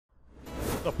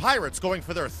The Pirates going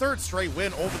for their third straight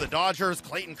win over the Dodgers.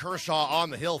 Clayton Kershaw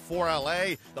on the hill for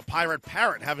LA. The Pirate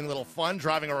Parrot having a little fun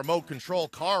driving a remote control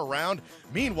car around.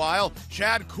 Meanwhile,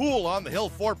 Chad Kuhl on the hill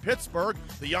for Pittsburgh.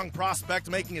 The young prospect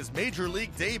making his major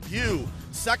league debut.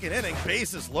 Second inning,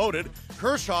 bases loaded.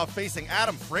 Kershaw facing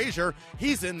Adam Frazier.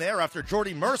 He's in there after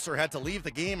Jordy Mercer had to leave the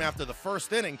game after the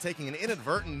first inning, taking an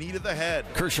inadvertent knee to the head.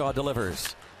 Kershaw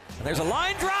delivers. And there's a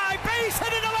line drive, base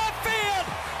hit into left field.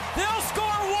 They'll score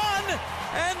one,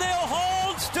 and they'll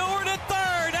hold Stewart at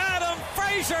third. Adam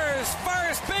Frazier's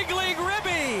first big league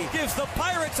ribby gives the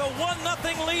Pirates a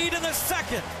 1-0 lead in the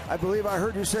second. I believe I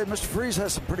heard you say Mr. Freeze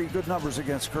has some pretty good numbers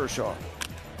against Kershaw.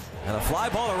 And a fly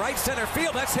ball to right center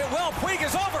field. That's hit well. Puig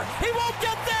is over. He won't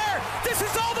get there. This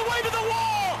is all the way to the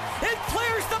wall. It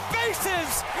clears the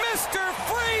bases. Mr.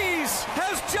 Freeze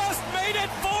has just made it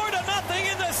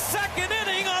 4-0 in the second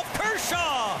inning of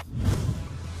Kershaw.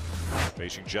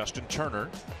 Facing Justin Turner.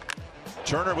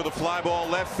 Turner with a fly ball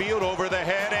left field over the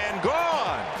head and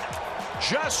gone.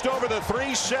 Just over the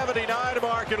 379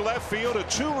 mark in left field. A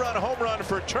 2-run home run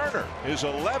for Turner. His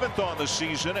 11th on the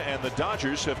season, and the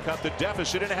Dodgers have cut the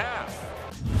deficit in half.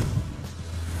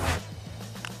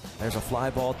 There's a fly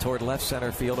ball toward left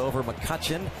center field over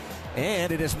McCutchen.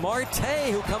 And it is Marte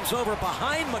who comes over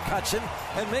behind McCutchen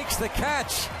and makes the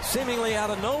catch. Seemingly out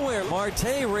of nowhere,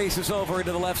 Marte races over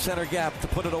into the left center gap to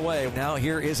put it away. Now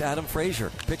here is Adam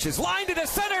Frazier. Pitches lined into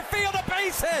center field, a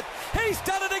base hit. He's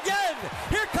done it again.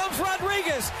 Here comes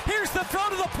Rodriguez. Here's the throw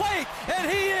to the plate, and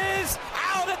he is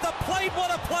out at the plate.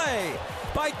 What a play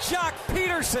by Jock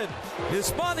Peterson.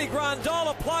 Yasmani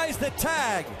Grandal applies the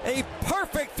tag. A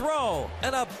perfect throw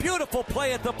and a beautiful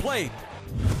play at the plate.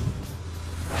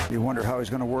 You wonder how he's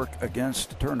going to work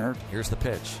against Turner. Here's the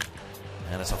pitch.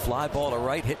 And it's a fly ball to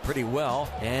right, hit pretty well.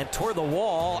 And toward the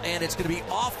wall, and it's going to be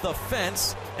off the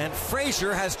fence. And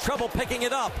Frazier has trouble picking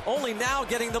it up. Only now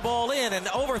getting the ball in and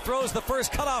overthrows the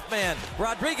first cutoff man.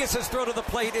 Rodriguez's throw to the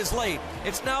plate is late.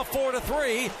 It's now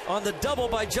 4-3 on the double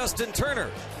by Justin Turner.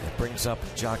 It brings up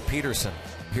Jock Peterson.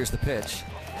 Here's the pitch.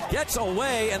 Gets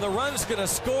away, and the run's going to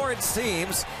score, it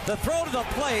seems. The throw to the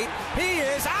plate. He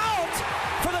is out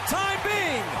for the time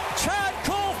being. Chad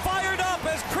Kuhl fired up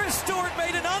as Chris Stewart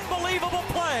made an unbelievable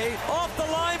play off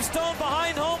the limestone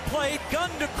behind home plate. Gun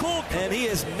to Kuhl, and he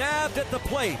is nabbed at the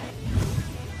plate.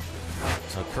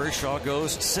 So Kershaw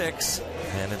goes 6,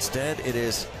 and instead it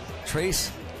is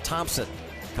Trace Thompson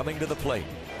coming to the plate.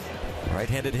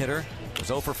 Right-handed hitter. Was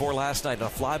 0 for 4 last night. A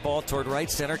fly ball toward right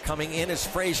center. Coming in is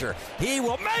Frazier. He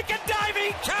will make a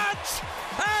diving catch.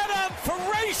 Adam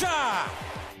Frazier.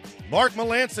 Mark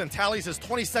Melancon tallies his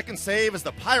 22nd save as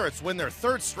the Pirates win their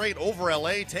third straight over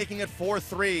LA, taking it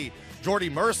 4-3. Jordy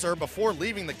Mercer, before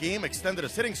leaving the game, extended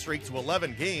his hitting streak to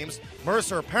 11 games.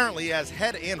 Mercer apparently has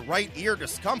head and right ear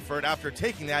discomfort after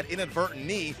taking that inadvertent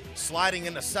knee, sliding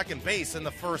into second base in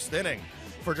the first inning.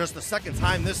 For just the second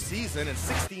time this season in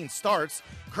 16 starts,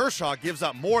 Kershaw gives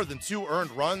up more than 2 earned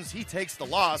runs. He takes the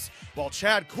loss, while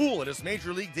Chad Kuhl at his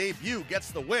major league debut gets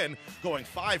the win, going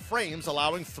 5 frames,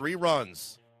 allowing 3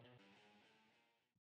 runs.